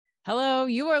Hello,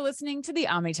 you are listening to the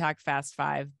OmniTalk Fast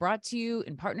Five, brought to you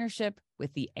in partnership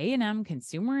with the A&M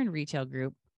Consumer and Retail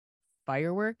Group,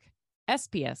 Firework,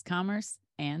 SPS Commerce,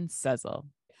 and Sezzle.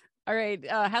 All right,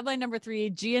 headline number 3,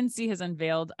 GNC has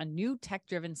unveiled a new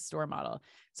tech-driven store model.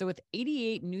 So with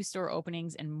 88 new store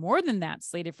openings and more than that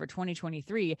slated for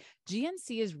 2023,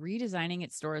 GNC is redesigning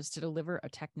its stores to deliver a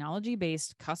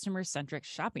technology-based, customer-centric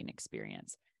shopping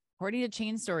experience. According to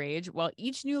Chain Store Age, while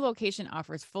each new location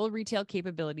offers full retail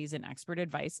capabilities and expert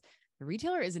advice, the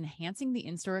retailer is enhancing the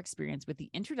in-store experience with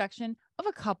the introduction of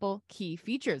a couple key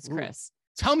features, Chris.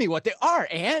 Ooh, tell me what they are,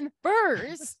 Ann.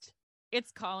 First,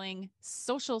 it's calling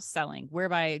social selling,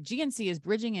 whereby GNC is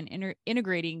bridging and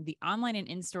integrating the online and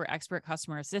in-store expert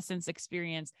customer assistance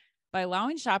experience by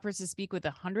allowing shoppers to speak with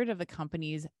 100 of the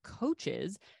company's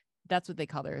coaches. That's what they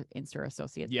call their in-store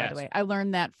associates, by the way. I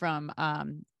learned that from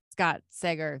Scott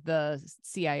Sager, the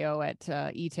CIO at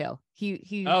E-Tail.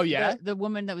 The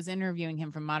woman that was interviewing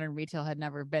him from Modern Retail had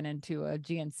never been into a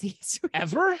GNC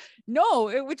ever.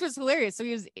 No, which was hilarious. So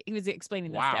he was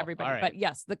explaining this to everybody. Right. But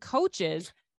yes, the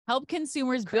coaches help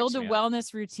consumers build a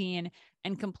wellness routine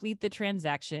and complete the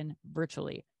transaction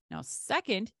virtually. Now,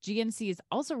 second, GNC is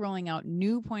also rolling out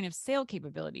new point of sale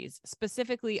capabilities,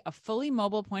 specifically a fully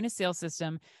mobile point of sale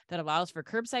system that allows for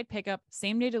curbside pickup,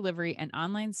 same day delivery, and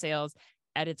online sales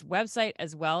at its website,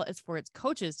 as well as for its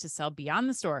coaches to sell beyond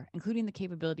the store, including the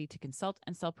capability to consult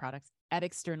and sell products at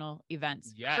external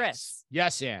events. Yes. Chris.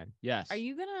 Yes, Ann. Yes. Are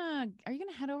you gonna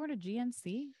head over to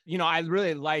GNC? You know, I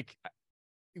really like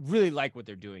what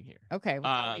they're doing here. Okay.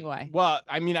 Well, tell me why. Well,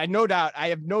 I mean, I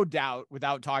have no doubt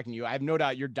without talking to you, I have no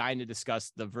doubt you're dying to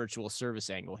discuss the virtual service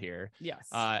angle here. Yes.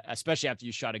 Especially after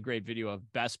you shot a great video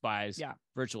of Best Buy's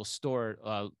virtual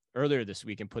store earlier this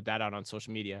week and put that out on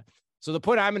social media. So the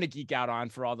point I'm going to geek out on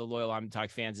for all the loyal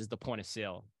OmniTalk fans is the point of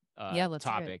sale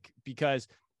topic, because,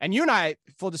 and you and I,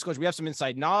 full disclosure, we have some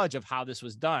inside knowledge of how this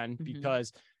was done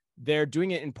because they're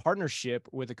doing it in partnership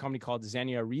with a company called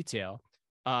Xenia Retail.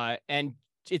 And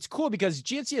it's cool because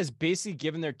GNC has basically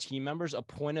given their team members a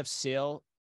point of sale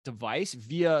device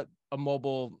via a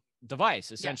mobile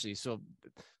device, essentially. Yeah. So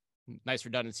nice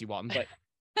redundancy, Walton,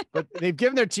 but they've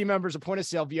given their team members a point of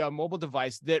sale via a mobile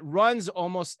device that runs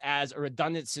almost as a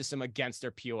redundant system against their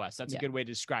POS. That's a good way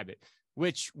to describe it,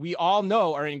 which we all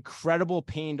know are an incredible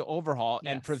pain to overhaul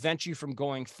and prevent you from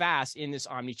going fast in this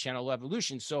omni-channel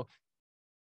evolution. So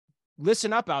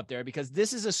listen up out there, because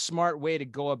this is a smart way to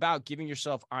go about giving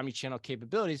yourself omni-channel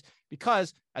capabilities,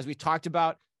 because as we talked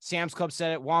about, Sam's Club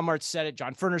said it, Walmart said it,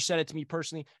 John Furner said it to me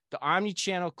personally, the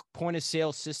omni-channel point of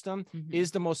sale system is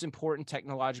the most important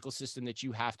technological system that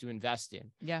you have to invest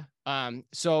in. Yeah.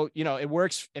 So, you know, it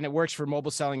works for mobile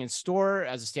selling in store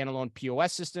as a standalone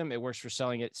POS system. It works for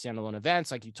selling at standalone events,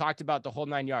 like you talked about, the whole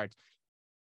 9 yards.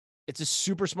 It's a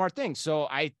super smart thing. So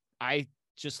I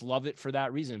just love it for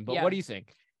that reason. But what do you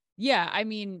think? Yeah, I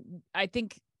mean, I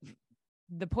think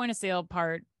the point of sale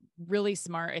part, really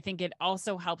smart. I think it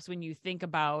also helps when you think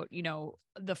about, you know,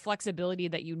 the flexibility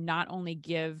that you not only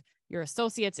give your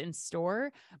associates in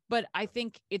store, but I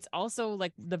think it's also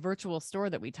like the virtual store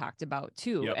that we talked about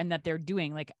too, and that they're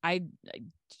doing. Like, I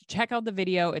check out the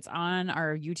video. It's on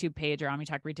our YouTube page, our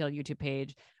OmniTalk Retail YouTube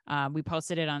page. We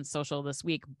posted it on social this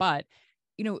week, but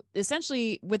you know,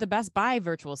 essentially with a Best Buy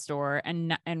virtual store,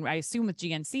 and I assume with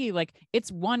GNC, like,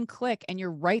 it's one click and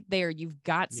you're right there. You've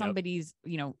got somebody's,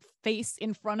 you know, face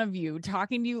in front of you,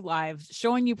 talking to you live,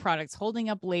 showing you products, holding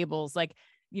up labels, like,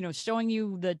 you know, showing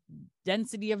you the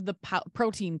density of the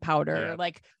protein powder,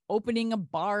 like opening a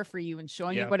bar for you and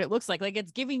showing you what it looks like. Like,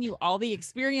 it's giving you all the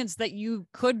experience that you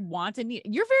could want and need.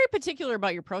 You're very particular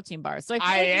about your protein bars, so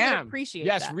I am. Appreciate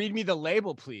that. Read me the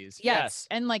label, please. Yes.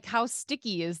 And like, how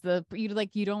sticky is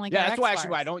you don't like? Yeah, that's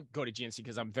why I don't go to GNC,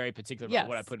 because I'm very particular about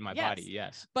what I put in my body.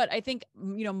 Yes. But I think,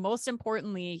 you know, most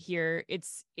importantly here,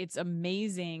 it's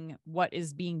amazing what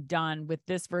is being done with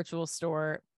this virtual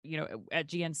store, you know, at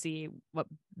GNC, what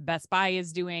Best Buy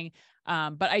is doing.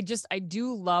 But I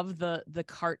do love the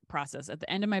cart process. At the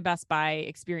end of my Best Buy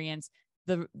experience,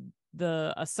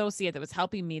 the associate that was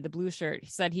helping me, the blue shirt,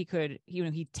 said he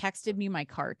texted me my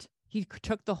cart. He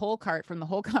took the whole cart from the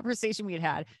whole conversation we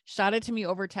had, shot it to me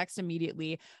over text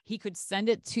immediately. He could send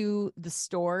it to the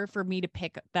store for me to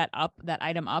pick that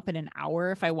item up in an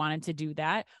hour if I wanted to do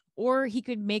that. Or he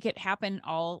could make it happen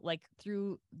all like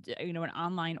through, you know, an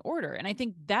online order. And I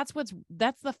think that's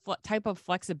the type of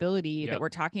flexibility that we're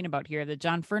talking about here, that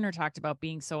John Furner talked about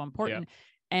being so important.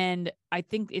 And I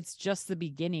think it's just the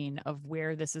beginning of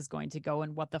where this is going to go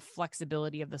and what the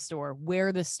flexibility of the store,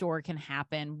 where the store can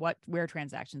happen, where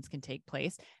transactions can take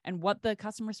place, and what the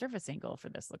customer service angle for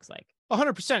this looks like.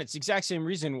 100%. It's the exact same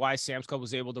reason why Sam's Club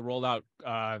was able to roll out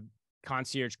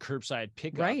concierge curbside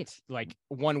pickup like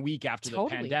 1 week after the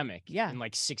pandemic, in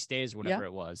like 6 days, whatever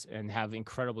it was, and have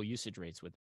incredible usage rates with it.